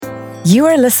You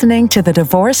are listening to the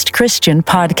Divorced Christian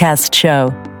Podcast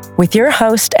Show with your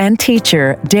host and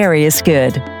teacher, Darius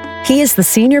Good. He is the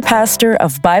senior pastor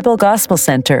of Bible Gospel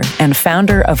Center and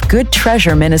founder of Good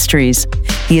Treasure Ministries.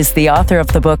 He is the author of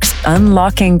the books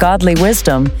Unlocking Godly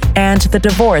Wisdom and The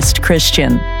Divorced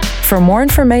Christian. For more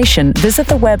information, visit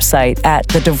the website at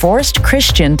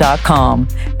thedivorcedchristian.com.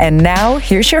 And now,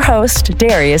 here's your host,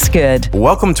 Darius Good.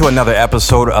 Welcome to another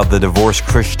episode of the Divorced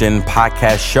Christian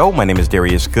Podcast Show. My name is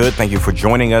Darius Good. Thank you for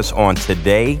joining us on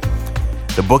today.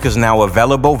 The book is now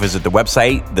available. Visit the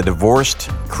website,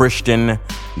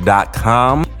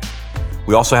 thedivorcedchristian.com.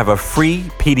 We also have a free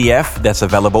PDF that's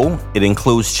available. It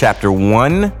includes chapter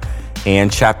 1 and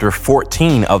chapter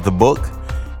 14 of the book.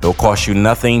 It will cost you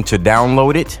nothing to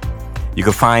download it. You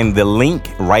can find the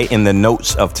link right in the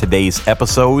notes of today's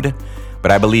episode. But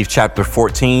I believe chapter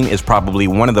 14 is probably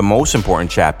one of the most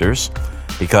important chapters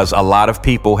because a lot of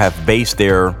people have based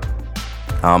their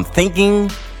thinking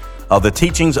of the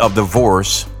teachings of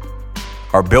divorce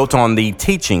are built on the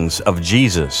teachings of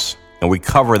Jesus. And we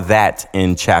cover that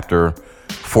in chapter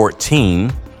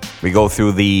 14. We go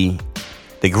through the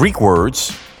Greek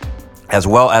words as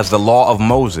well as the law of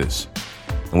Moses.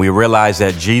 And we realize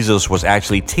that Jesus was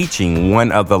actually teaching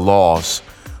one of the laws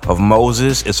of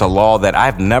Moses. It's a law that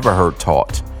I've never heard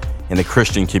taught in the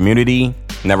Christian community,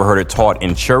 never heard it taught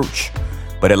in church,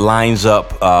 but it lines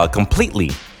up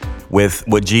completely with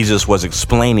what Jesus was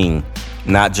explaining,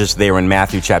 not just there in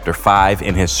Matthew chapter 5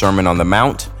 in his Sermon on the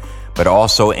Mount, but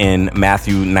also in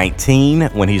Matthew 19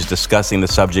 when he's discussing the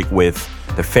subject with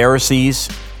the Pharisees,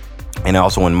 and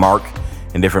also in Mark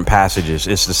in different passages.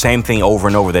 It's the same thing over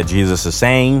and over that Jesus is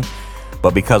saying,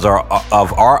 but because of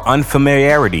our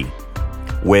unfamiliarity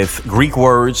with Greek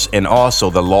words and also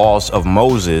the laws of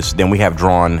Moses, then we have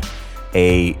drawn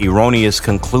an erroneous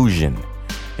conclusion.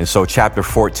 And so chapter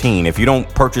 14, if you don't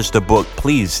purchase the book,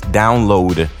 please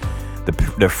download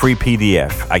the free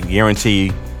PDF. I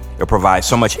guarantee it'll provide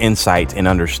so much insight and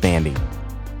understanding.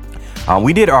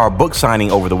 We did our book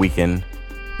signing over the weekend.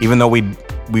 Even though we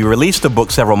released the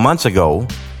book several months ago,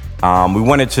 we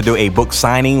wanted to do a book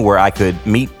signing where I could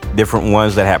meet different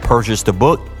ones that had purchased the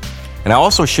book. And I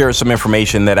also shared some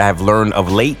information that I have learned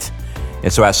of late.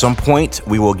 And so at some point,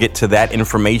 we will get to that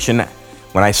information.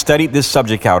 When I studied this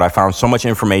subject out, I found so much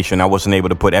information, I wasn't able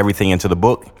to put everything into the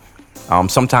book.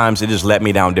 Sometimes it just led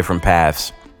me down different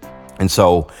paths. And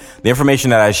so the information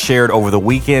that I shared over the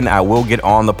weekend, I will get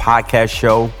on the podcast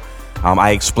show.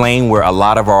 I explain where a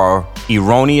lot of our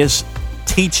erroneous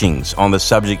teachings on the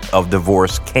subject of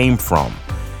divorce came from.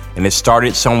 And it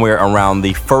started somewhere around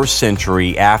the first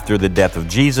century after the death of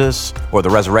Jesus, or the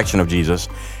resurrection of Jesus,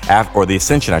 or the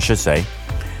ascension, I should say,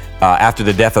 after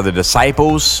the death of the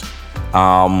disciples.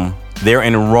 There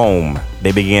in Rome,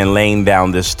 they began laying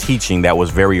down this teaching that was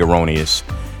very erroneous.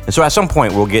 And so at some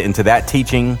point, we'll get into that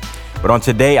teaching. But on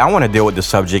today, I want to deal with the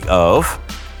subject of,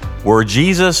 were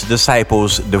Jesus'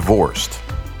 disciples divorced?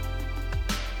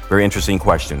 Very interesting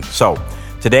question. So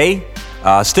today,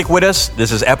 stick with us.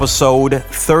 This is episode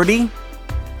 30.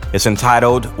 It's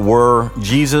entitled, Were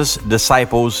Jesus'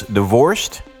 Disciples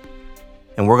Divorced?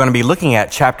 And we're going to be looking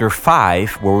at chapter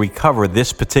 5, where we cover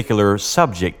this particular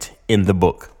subject in the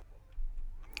book.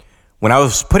 When I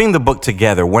was putting the book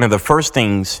together, one of the first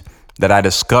things that I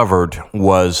discovered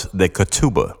was the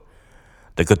ketubah.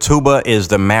 The ketubah is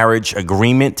the marriage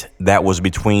agreement that was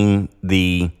between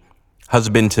the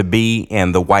husband-to-be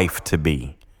and the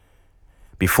wife-to-be.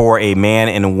 Before a man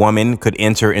and a woman could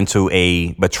enter into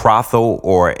a betrothal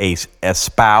or a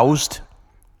espoused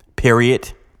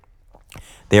period,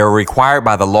 they are required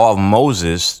by the law of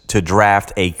Moses to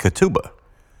draft a ketubah.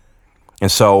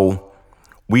 And so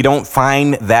we don't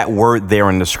find that word there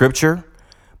in the scripture,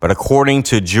 but according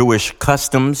to Jewish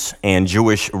customs and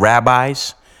Jewish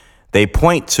rabbis, they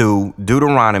point to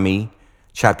Deuteronomy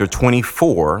chapter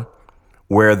 24,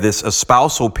 where this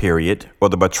espousal period or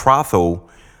the betrothal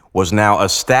was now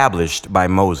established by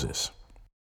Moses.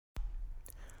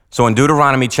 So in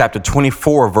Deuteronomy chapter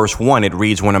 24, verse 1, it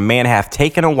reads, When a man hath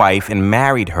taken a wife and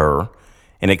married her,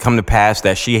 and it come to pass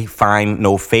that she find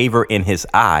no favor in his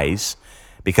eyes,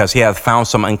 because he hath found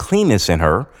some uncleanness in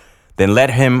her, then let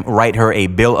him write her a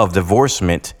bill of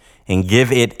divorcement and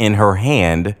give it in her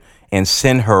hand and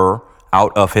send her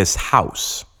out of his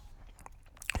house.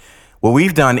 What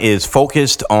we've done is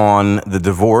focused on the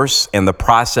divorce and the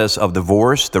process of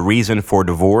divorce, the reason for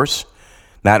divorce,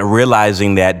 not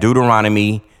realizing that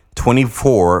Deuteronomy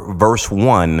 24, verse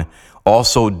 1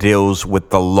 also deals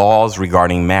with the laws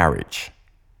regarding marriage.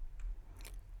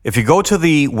 If you go to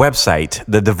the website,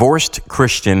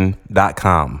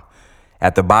 thedivorcedchristian.com,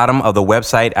 at the bottom of the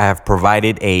website, I have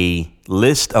provided a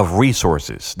list of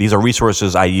resources. These are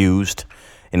resources I used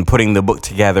in putting the book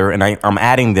together, and I'm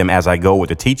adding them as I go with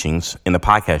the teachings in the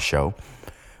podcast show.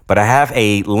 But I have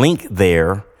a link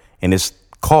there, and it's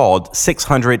called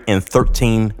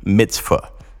 613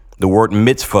 Mitzvah. The word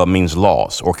mitzvah means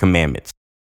laws or commandments.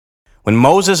 When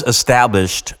Moses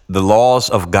established the laws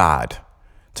of God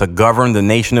to govern the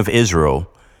nation of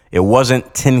Israel, it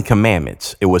wasn't 10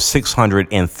 commandments. It was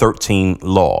 613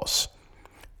 laws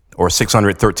or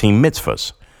 613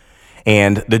 mitzvahs.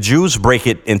 And the Jews break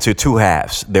it into two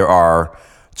halves. There are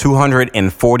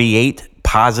 248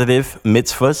 positive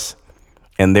mitzvahs,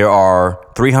 and there are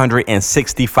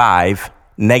 365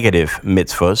 negative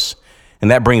mitzvahs.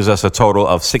 And that brings us a total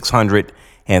of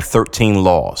 613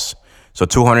 laws. So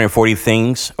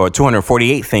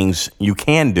 248 things you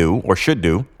can do or should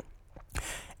do,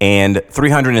 and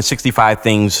 365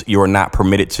 things you are not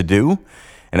permitted to do.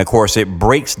 And of course, it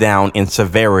breaks down in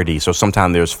severity. So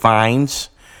sometimes there's fines.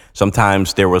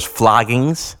 Sometimes there was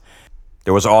floggings.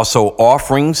 There was also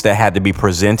offerings that had to be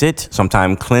presented.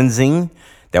 Sometimes cleansing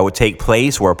that would take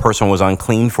place where a person was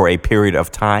unclean for a period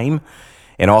of time.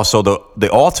 And also the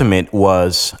ultimate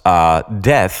was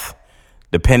death,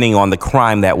 depending on the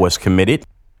crime that was committed.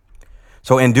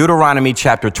 So in Deuteronomy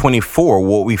chapter 24,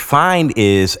 what we find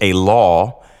is a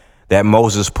law that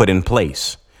Moses put in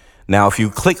place. Now, if you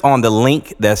click on the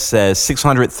link that says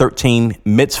 613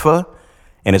 mitzvah,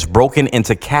 and it's broken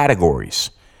into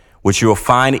categories, which you'll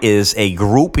find is a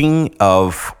grouping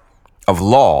of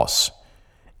laws.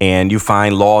 And you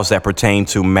find laws that pertain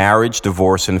to marriage,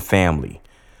 divorce, and family.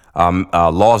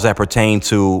 Laws that pertain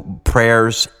to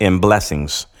prayers and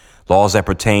blessings. Laws that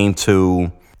pertain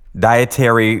to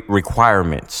dietary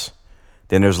requirements.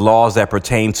 Then there's laws that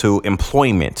pertain to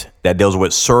employment that deals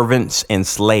with servants and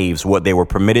slaves, what they were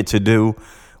permitted to do,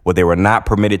 what they were not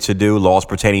permitted to do, laws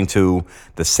pertaining to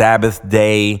the Sabbath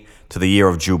day, to the year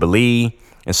of Jubilee.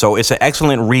 And so it's an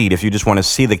excellent read if you just want to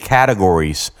see the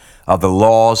categories of the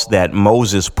laws that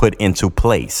Moses put into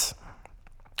place.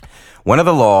 One of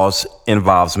the laws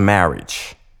involves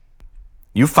marriage.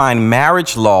 You find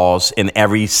marriage laws in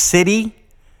every city,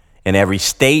 in every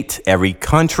state, every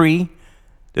country.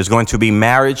 There's going to be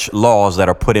marriage laws that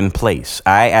are put in place.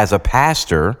 I, as a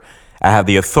pastor, I have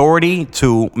the authority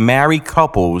to marry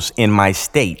couples in my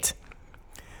state,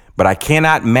 but I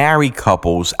cannot marry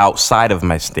couples outside of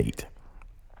my state.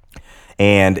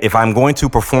 And if I'm going to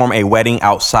perform a wedding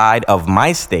outside of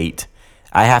my state,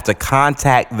 I have to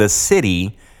contact the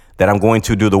city that I'm going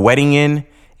to do the wedding in,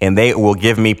 and they will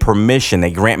give me permission.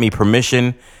 They grant me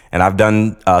permission. And I've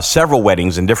done several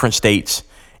weddings in different states,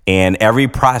 and every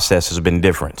process has been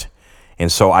different.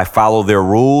 And so I follow their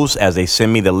rules as they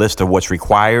send me the list of what's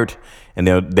required, and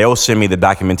they'll send me the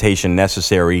documentation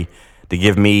necessary to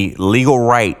give me legal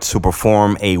right to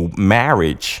perform a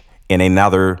marriage in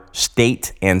another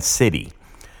state and city.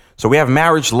 So we have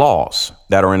marriage laws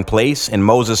that are in place, and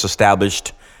Moses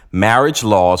established marriage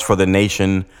laws for the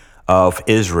nation of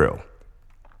Israel.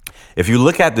 If you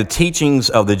look at the teachings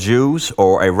of the Jews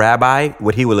or a rabbi,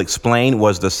 what he will explain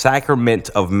was the sacrament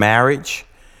of marriage,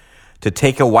 to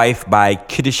take a wife by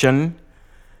kiddushin.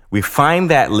 We find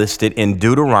that listed in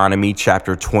Deuteronomy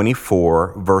chapter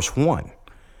 24, verse 1.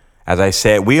 As I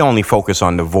said, we only focus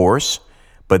on divorce,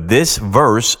 but this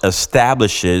verse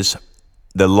establishes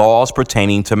the laws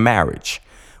pertaining to marriage.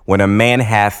 When a man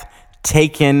hath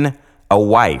taken a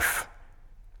wife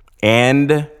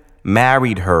and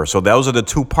married her. So those are the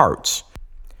two parts.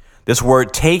 This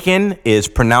word taken is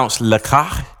pronounced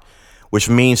lakach, which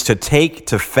means to take,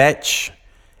 to fetch.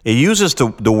 It uses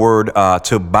the word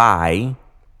to buy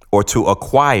or to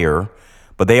acquire,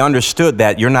 but they understood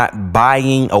that you're not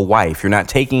buying a wife. You're not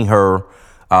taking her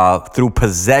through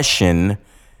possession.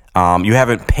 You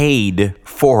haven't paid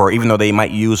for her, even though they might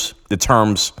use the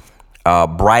terms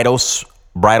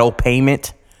bridal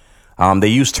payment. They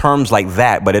use terms like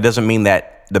that, but it doesn't mean that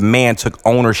the man took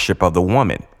ownership of the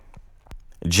woman.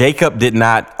 Jacob did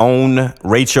not own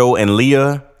Rachel and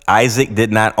Leah. Isaac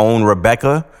did not own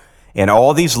Rebekah. And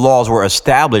all these laws were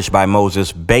established by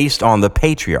Moses based on the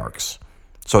patriarchs.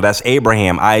 So that's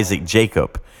Abraham, Isaac,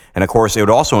 Jacob. And of course, it would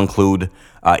also include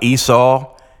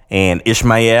Esau and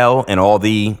Ishmael and all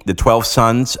the 12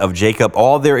 sons of Jacob.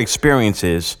 All their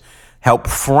experiences helped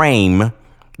frame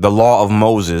the law of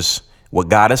Moses, what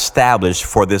God established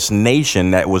for this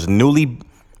nation that was newly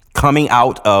coming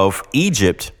out of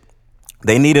Egypt.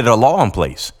 They needed a law in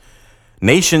place.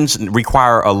 Nations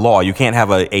require a law. You can't have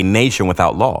a nation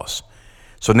without laws.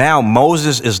 So now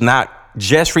Moses is not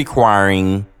just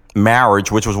requiring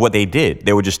marriage, which was what they did.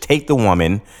 They would just take the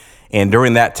woman, and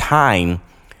during that time,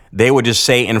 they would just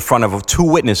say in front of two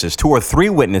or three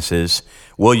witnesses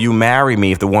will you marry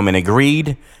me? If the woman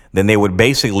agreed, then they would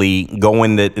basically go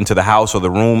into the house or the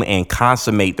room and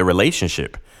consummate the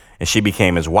relationship. And she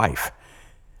became his wife.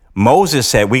 Moses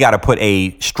said, we got to put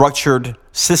a structured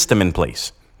system in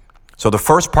place. So the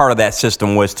first part of that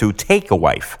system was to take a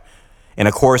wife. And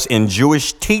of course, in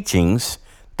Jewish teachings,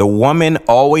 the woman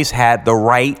always had the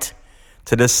right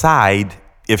to decide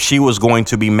if she was going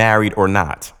to be married or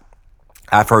not.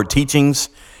 I've heard teachings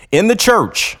in the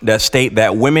church that state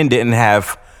that women didn't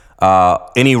have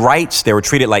any rights. They were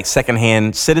treated like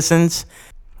secondhand citizens.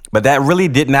 But that really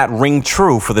did not ring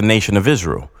true for the nation of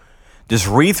Israel. Just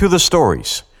read through the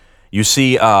stories. You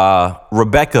see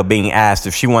Rebecca being asked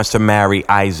if she wants to marry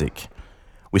Isaac.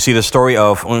 We see the story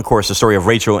of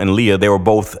Rachel and Leah. They were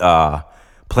both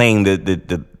playing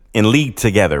in league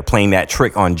together, playing that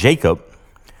trick on Jacob.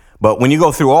 But when you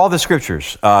go through all the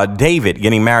scriptures, David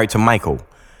getting married to Michal,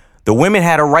 the women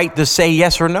had a right to say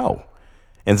yes or no.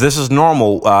 And this is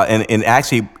normal and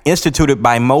actually instituted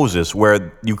by Moses,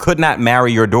 where you could not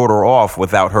marry your daughter off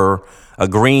without her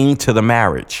agreeing to the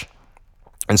marriage.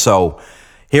 And so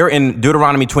here in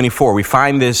Deuteronomy 24, we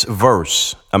find this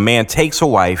verse. A man takes a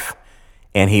wife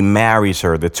and he marries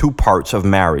her, the two parts of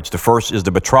marriage. The first is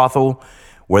the betrothal,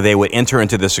 where they would enter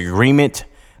into this agreement.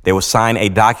 They would sign a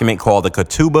document called the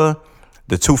ketubah.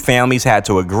 The two families had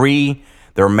to agree.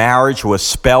 Their marriage was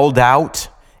spelled out,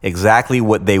 exactly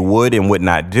what they would and would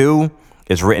not do.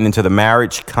 It's written into the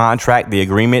marriage contract, the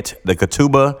agreement, the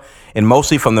ketubah, and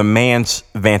mostly from the man's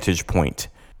vantage point.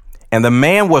 And the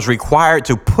man was required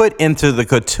to put into the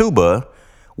ketubah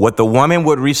what the woman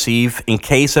would receive in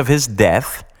case of his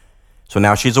death. So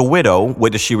now she's a widow.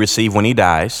 What does she receive when he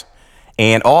dies?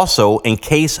 And also in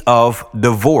case of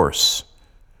divorce.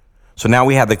 So now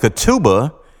we have the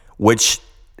ketubah, which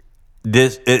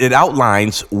it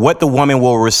outlines what the woman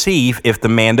will receive if the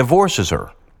man divorces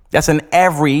her. That's in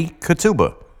every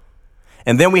ketubah.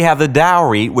 And then we have the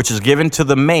dowry, which is given to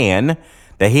the man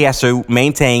that he has to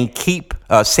maintain,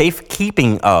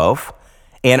 safekeeping of,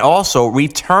 and also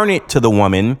return it to the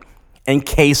woman in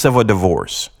case of a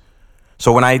divorce.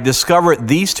 So when I discovered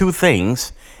these two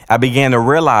things, I began to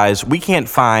realize we can't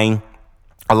find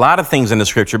a lot of things in the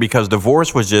scripture because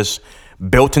divorce was just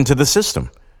built into the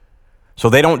system. So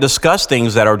they don't discuss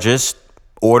things that are just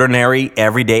ordinary,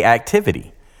 everyday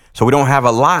activity. So we don't have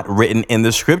a lot written in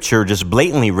the scripture, just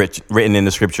blatantly written in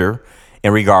the scripture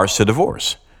in regards to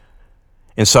divorce.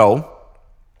 And so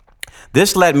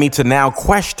this led me to now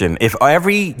question if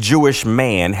every Jewish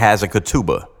man has a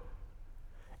ketubah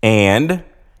and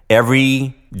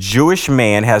every Jewish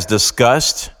man has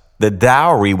discussed the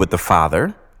dowry with the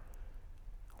father,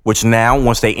 which now,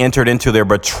 once they entered into their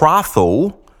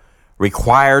betrothal,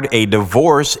 required a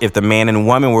divorce if the man and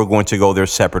woman were going to go their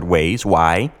separate ways.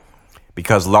 Why?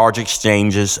 Because large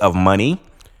exchanges of money.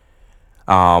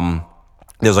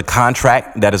 There's a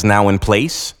contract that is now in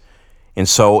place. And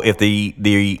so if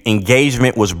the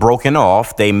engagement was broken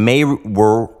off, they may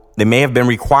have been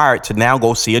required to now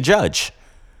go see a judge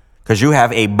because you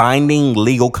have a binding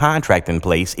legal contract in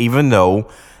place, even though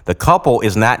the couple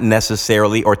is not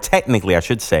necessarily, or technically, I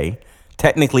should say,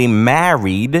 technically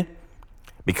married,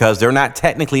 because they're not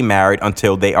technically married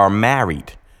until they are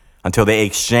married, until they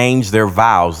exchange their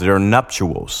vows, their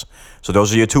nuptials. So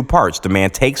those are your two parts. The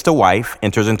man takes the wife,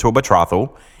 enters into a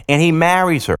betrothal, and he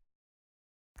marries her.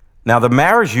 Now, the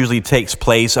marriage usually takes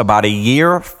place about a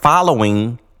year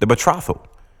following the betrothal.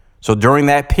 So during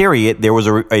that period, there was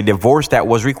a divorce that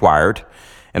was required.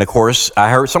 And of course, I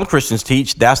heard some Christians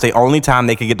teach that's the only time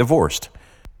they could get divorced,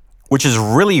 which is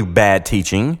really bad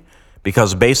teaching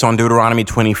because based on Deuteronomy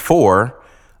 24,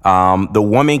 the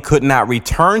woman could not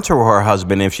return to her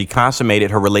husband if she consummated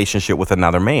her relationship with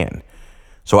another man.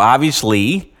 So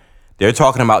obviously, they're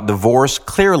talking about divorce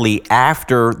clearly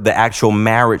after the actual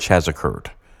marriage has occurred.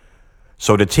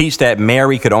 So to teach that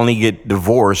Mary could only get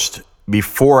divorced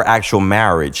before actual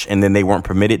marriage and then they weren't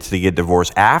permitted to get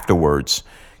divorced afterwards,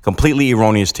 completely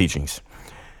erroneous teachings.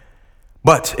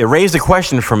 But it raised the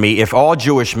question for me, if all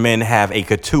Jewish men have a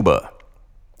ketubah,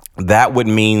 that would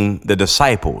mean the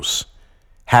disciples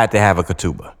had to have a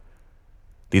ketubah.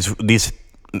 These,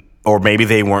 or maybe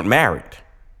they weren't married.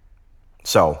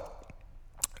 So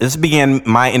this began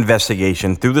my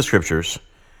investigation through the scriptures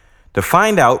to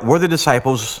find out, were the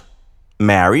disciples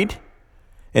married?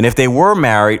 And if they were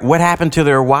married, what happened to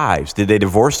their wives? Did they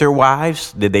divorce their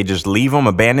wives? Did they just leave them,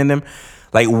 abandon them?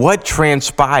 Like, what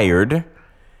transpired?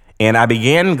 And I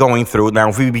began going through. Now,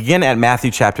 if we begin at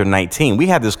Matthew chapter 19, we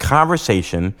have this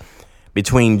conversation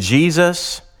between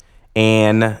Jesus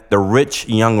and the rich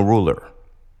young ruler.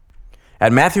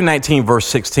 At Matthew 19, verse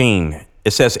 16,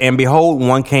 It says, and behold,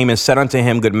 one came and said unto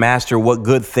him, Good master, what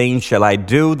good thing shall I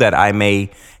do that I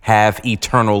may have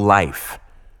eternal life?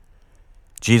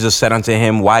 Jesus said unto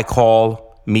him, Why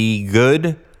call me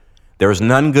good? There is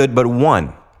none good but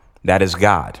one, that is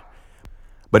God.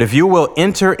 But if you will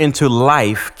enter into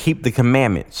life, keep the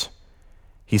commandments.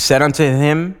 He said unto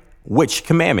him, Which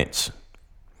commandments?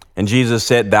 And Jesus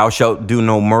said, Thou shalt do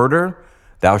no murder,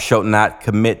 thou shalt not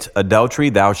commit adultery,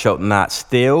 thou shalt not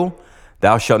steal,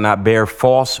 thou shalt not bear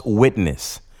false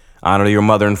witness. Honor your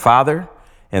mother and father,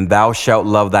 and thou shalt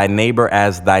love thy neighbor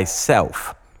as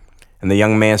thyself. And the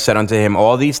young man said unto him,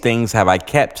 All these things have I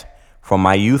kept from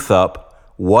my youth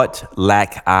up. What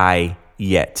lack I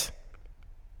yet?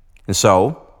 And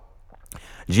so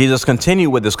Jesus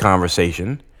continued with this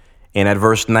conversation. And at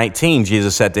verse 19,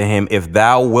 Jesus said to him, If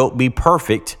thou wilt be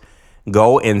perfect,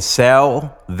 go and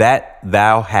sell that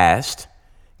thou hast,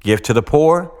 give to the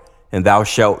poor, and thou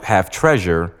shalt have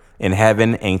treasure in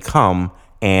heaven, and come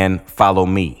and follow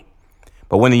me.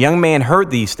 But when the young man heard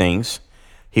these things,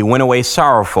 he went away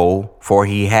sorrowful, for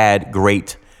he had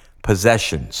great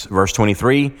possessions. Verse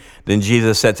 23, then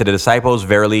Jesus said to the disciples,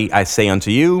 Verily I say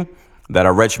unto you, that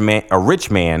a rich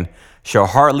man shall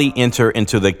hardly enter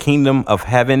into the kingdom of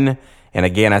heaven. And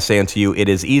again, I say unto you, it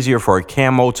is easier for a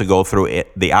camel to go through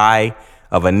the eye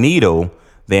of a needle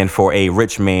than for a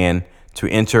rich man to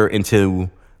enter into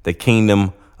the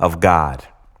kingdom of God.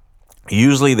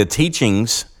 Usually the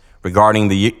teachings regarding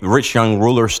the rich young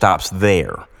ruler stops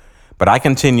there. But I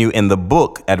continue in the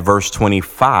book at verse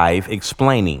 25,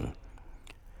 explaining.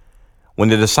 When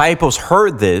the disciples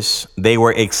heard this, they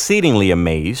were exceedingly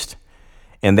amazed,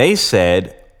 and they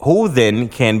said, Who then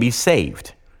can be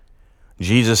saved?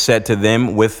 Jesus said to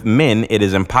them, With men it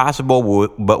is impossible,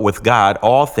 but with God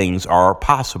all things are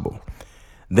possible.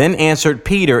 Then answered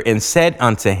Peter and said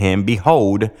unto him,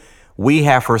 Behold, we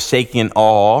have forsaken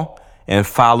all and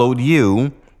followed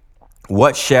you.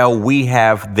 What shall we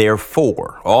have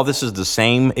therefore? All this is the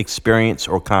same experience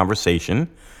or conversation.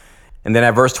 And then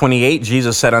at verse 28,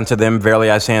 Jesus said unto them, Verily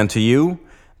I say unto you,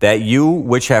 that you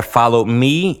which have followed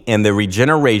me in the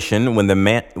regeneration, when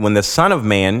the Son of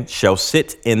Man shall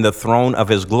sit in the throne of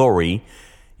his glory,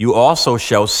 you also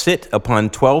shall sit upon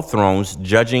 12 thrones,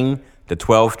 judging the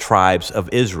 12 tribes of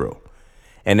Israel.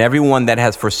 And everyone that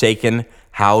has forsaken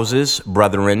houses,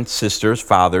 brethren, sisters,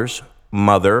 fathers,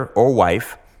 mother, or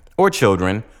wife, or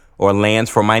children, or lands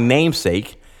for my name's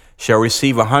sake, shall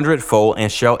receive 100-fold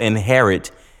and shall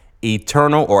inherit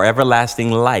eternal or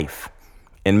everlasting life.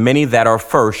 And many that are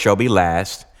first shall be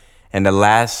last, and the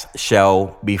last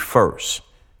shall be first.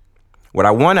 What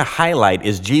I want to highlight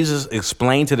is Jesus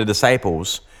explained to the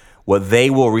disciples what they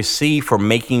will receive for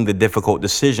making the difficult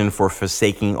decision for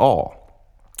forsaking all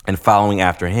and following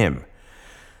after him.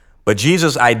 But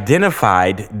Jesus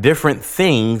identified different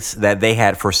things that they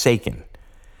had forsaken.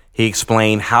 He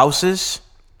explained houses,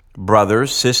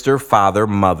 brothers, sister, father,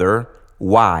 mother,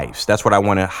 wives. That's what I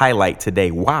want to highlight today,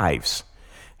 wives.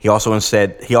 He also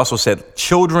said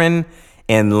children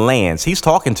and lands. He's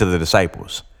talking to the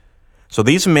disciples. So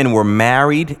these men were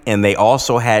married and they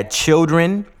also had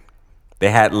children. They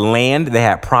had land, they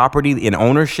had property in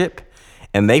ownership,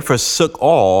 and they forsook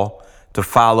all to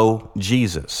follow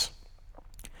Jesus.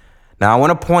 Now, I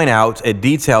want to point out a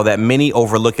detail that many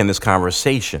overlook in this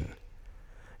conversation.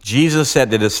 Jesus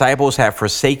said the disciples have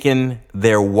forsaken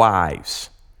their wives.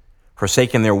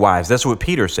 Forsaken their wives. That's what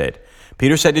Peter said.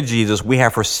 Peter said to Jesus, we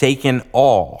have forsaken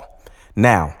all.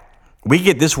 Now, we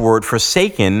get this word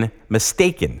forsaken,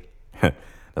 mistaken.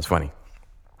 That's funny.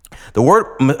 The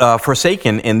word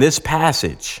forsaken in this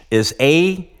passage is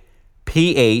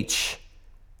Aphihimi.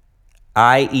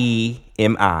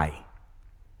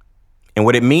 And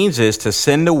what it means is to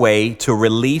send away, to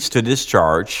release, to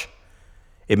discharge.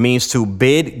 It means to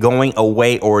bid going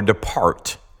away or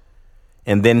depart.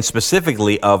 And then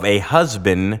specifically of a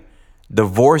husband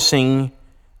divorcing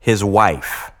his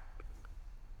wife.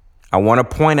 I want to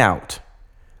point out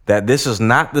that this is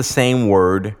not the same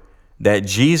word that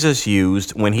Jesus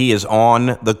used when he is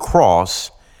on the cross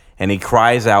and he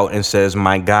cries out and says,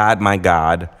 my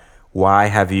God, why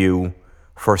have you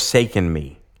forsaken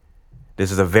me?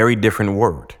 This is a very different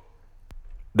word.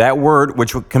 That word,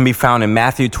 which can be found in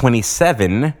Matthew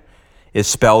 27, is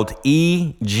spelled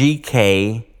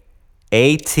EGKATALEIPO.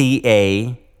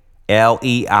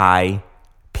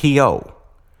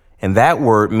 And that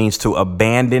word means to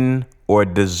abandon or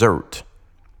desert.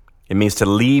 It means to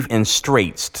leave in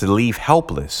straits, to leave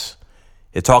helpless.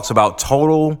 It talks about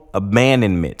total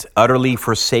abandonment, utterly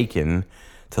forsaken,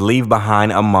 to leave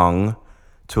behind among,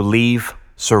 to leave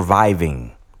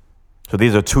surviving. So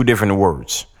these are two different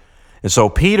words. And so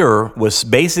Peter was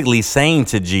basically saying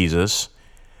to Jesus,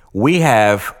 We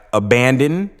have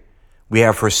abandoned, we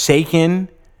have forsaken,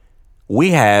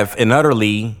 we have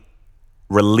utterly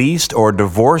released or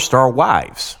divorced our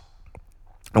wives.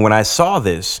 And when I saw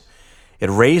this, it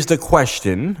raised the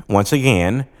question, once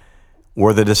again,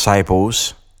 were the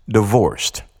disciples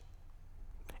divorced?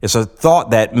 It's a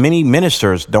thought that many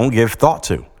ministers don't give thought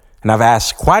to. And I've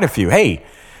asked quite a few, hey,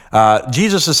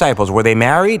 Jesus' disciples, were they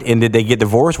married and did they get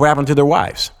divorced? What happened to their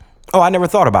wives? Oh, I never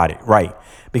thought about it. Right.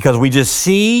 Because we just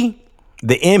see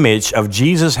the image of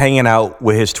Jesus hanging out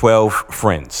with his 12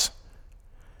 friends.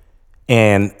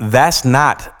 And that's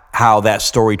not how that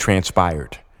story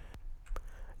transpired.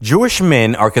 Jewish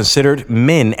men are considered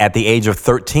men at the age of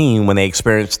 13 when they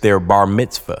experience their bar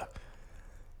mitzvah.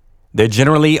 They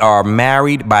generally are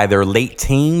married by their late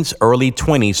teens, early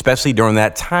 20s, especially during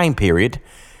that time period.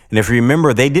 And if you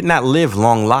remember, they did not live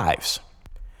long lives.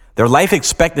 Their life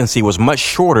expectancy was much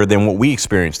shorter than what we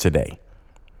experience today.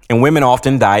 And women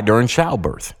often died during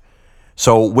childbirth.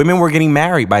 So women were getting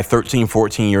married by 13,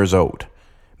 14 years old.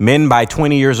 Men by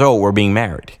 20 years old were being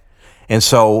married. And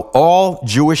so all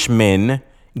Jewish men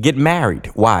get married.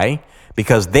 Why?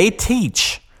 Because they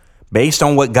teach based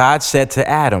on what God said to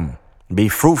Adam. Be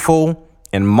fruitful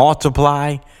and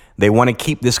multiply. They want to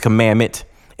keep this commandment.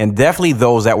 And definitely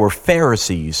those that were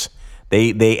Pharisees,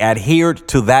 they adhered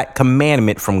to that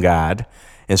commandment from God.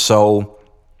 And so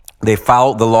they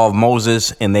followed the law of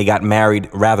Moses and they got married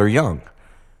rather young.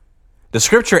 The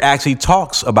scripture actually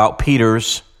talks about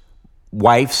Peter's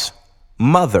wife's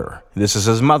mother. This is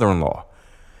his mother-in-law.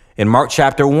 In Mark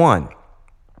chapter 1,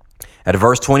 at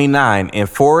verse 29, and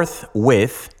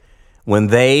forthwith, when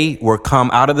they were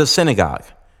come out of the synagogue,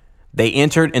 they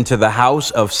entered into the house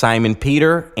of Simon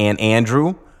Peter and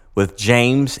Andrew with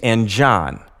James and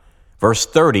John. Verse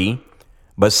 30,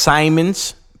 but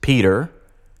Simon's, Peter,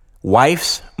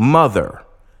 wife's mother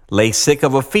lay sick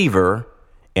of a fever,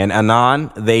 and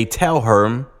anon they tell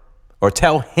him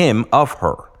of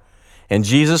her. And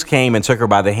Jesus came and took her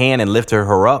by the hand and lifted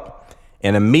her up,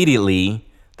 and immediately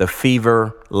the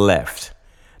fever left.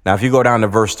 Now, if you go down to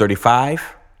verse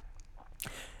 35,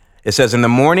 it says, in the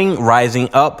morning, rising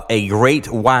up a great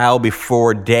while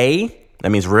before day, that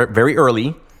means very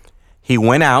early, he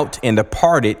went out and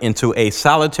departed into a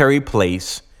solitary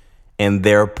place and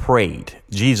there prayed.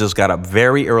 Jesus got up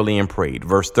very early and prayed.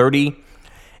 Verse 30,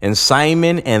 and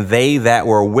Simon and they that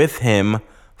were with him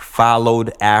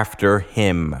followed after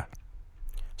him.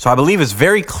 So I believe it's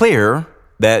very clear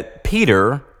that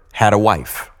Peter had a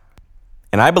wife.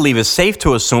 And I believe it's safe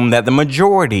to assume that the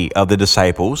majority of the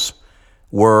disciples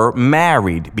were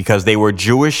married because they were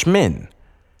Jewish men.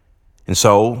 And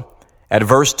so at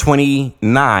verse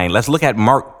 29, let's look at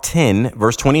Mark 10,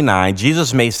 verse 29.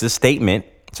 Jesus makes this statement,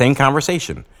 same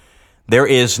conversation. There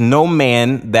is no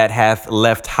man that hath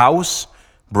left house,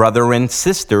 brethren,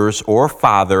 sisters, or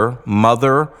father,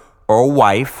 mother, or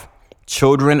wife,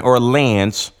 children, or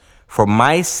lands, for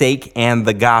my sake and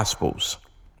the gospel's.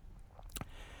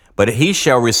 But he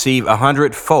shall receive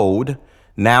 100-fold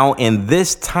now in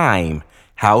this time,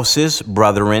 houses,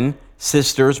 brethren,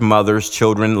 sisters, mothers,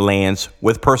 children, lands,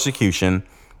 with persecution,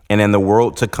 and in the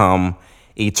world to come,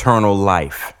 eternal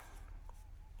life.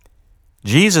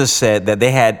 Jesus said that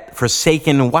they had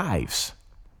forsaken wives.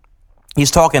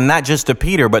 He's talking not just to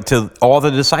Peter, but to all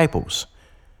the disciples.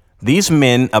 These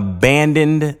men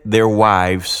abandoned their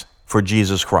wives for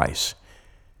Jesus Christ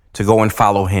to go and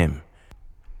follow him.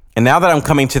 And now that I'm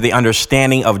coming to the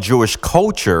understanding of Jewish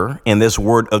culture in this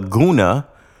word aguna,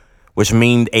 which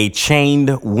means a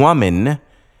chained woman,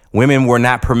 women were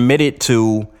not permitted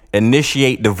to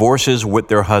initiate divorces with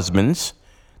their husbands.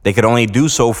 They could only do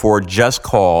so for just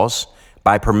cause,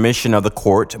 by permission of the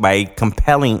court, by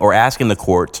compelling or asking the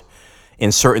court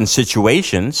in certain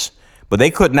situations, but they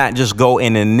could not just go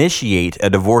and initiate a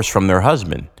divorce from their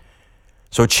husband.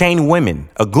 So chained women,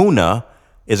 aguna,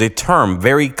 is a term,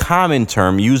 very common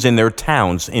term used in their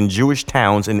towns, in Jewish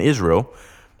towns in Israel,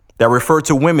 that refer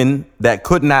to women that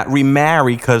could not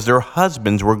remarry because their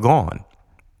husbands were gone.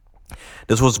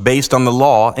 This was based on the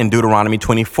law in Deuteronomy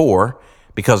 24,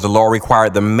 because the law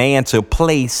required the man to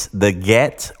place the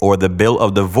get or the bill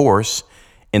of divorce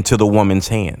into the woman's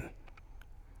hand.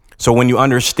 So when you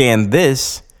understand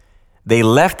this, they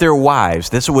left their wives.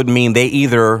 This would mean they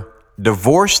either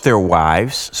divorced their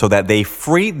wives so that they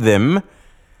freed them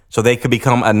so they could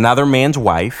become another man's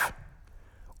wife,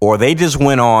 or they just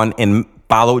went on and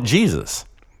followed Jesus.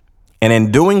 And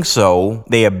in doing so,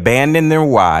 they abandoned their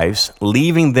wives,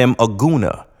 leaving them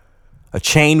aguna, a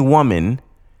chained woman,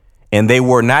 and they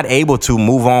were not able to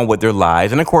move on with their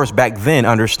lives. And of course, back then,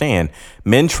 understand,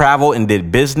 men traveled and did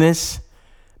business.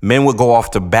 Men would go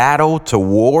off to battle, to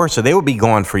war, so they would be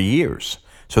gone for years.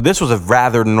 So this was a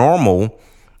rather normal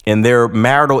in their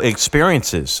marital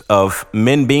experiences of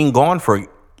men being gone for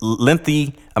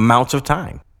lengthy amounts of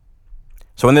time.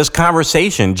 So in this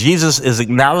conversation, Jesus is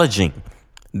acknowledging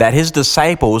that his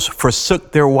disciples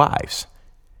forsook their wives.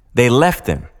 They left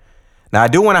them. Now, I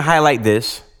do want to highlight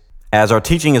this as our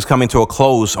teaching is coming to a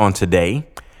close on today.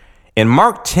 In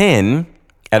Mark 10,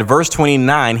 at verse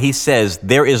 29, he says,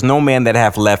 there is no man that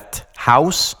hath left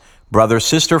house, brother,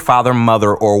 sister, father,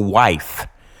 mother, or wife.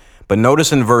 But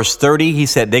notice in verse 30, he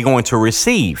said they're going to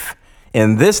receive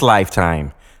in this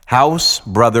lifetime house,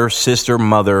 brother, sister,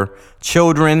 mother,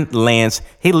 children, lands.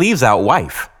 He leaves out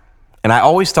wife. And I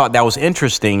always thought that was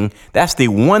interesting. That's the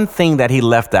one thing that he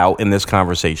left out in this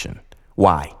conversation.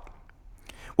 Why?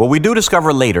 Well, we do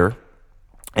discover later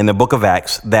in the book of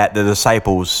Acts that the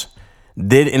disciples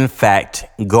did in fact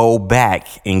go back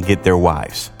and get their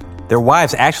wives. Their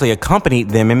wives actually accompanied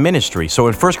them in ministry. So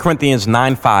in 1 Corinthians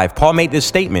 9:5, Paul made this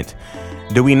statement: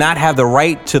 do we not have the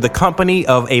right to the company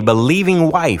of a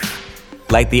believing wife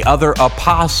like the other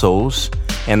apostles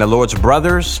and the Lord's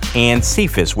brothers and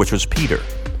Cephas, which was Peter?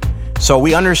 So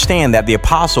we understand that the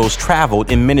apostles traveled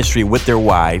in ministry with their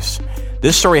wives.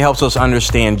 This story helps us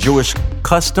understand Jewish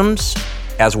customs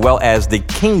as well as the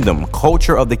kingdom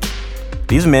culture of the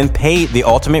These men paid the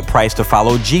ultimate price to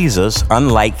follow Jesus,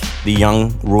 unlike the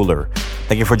young ruler.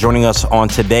 Thank you for joining us on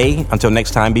today. Until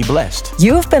next time, be blessed.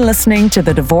 You have been listening to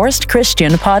the Divorced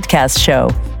Christian Podcast Show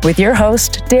with your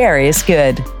host, Darius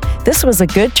Good. This was a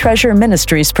Good Treasure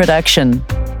Ministries production.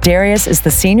 Darius is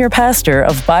the senior pastor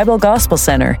of Bible Gospel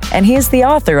Center, and he is the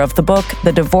author of the book,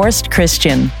 The Divorced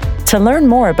Christian. To learn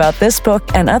more about this book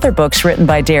and other books written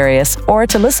by Darius, or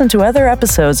to listen to other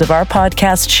episodes of our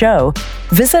podcast show,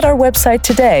 visit our website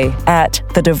today at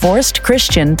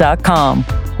thedivorcedchristian.com.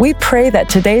 We pray that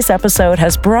today's episode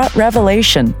has brought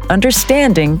revelation,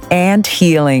 understanding, and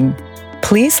healing.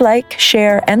 Please like,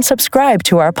 share, and subscribe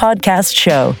to our podcast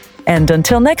show. And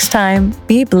until next time,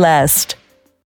 be blessed.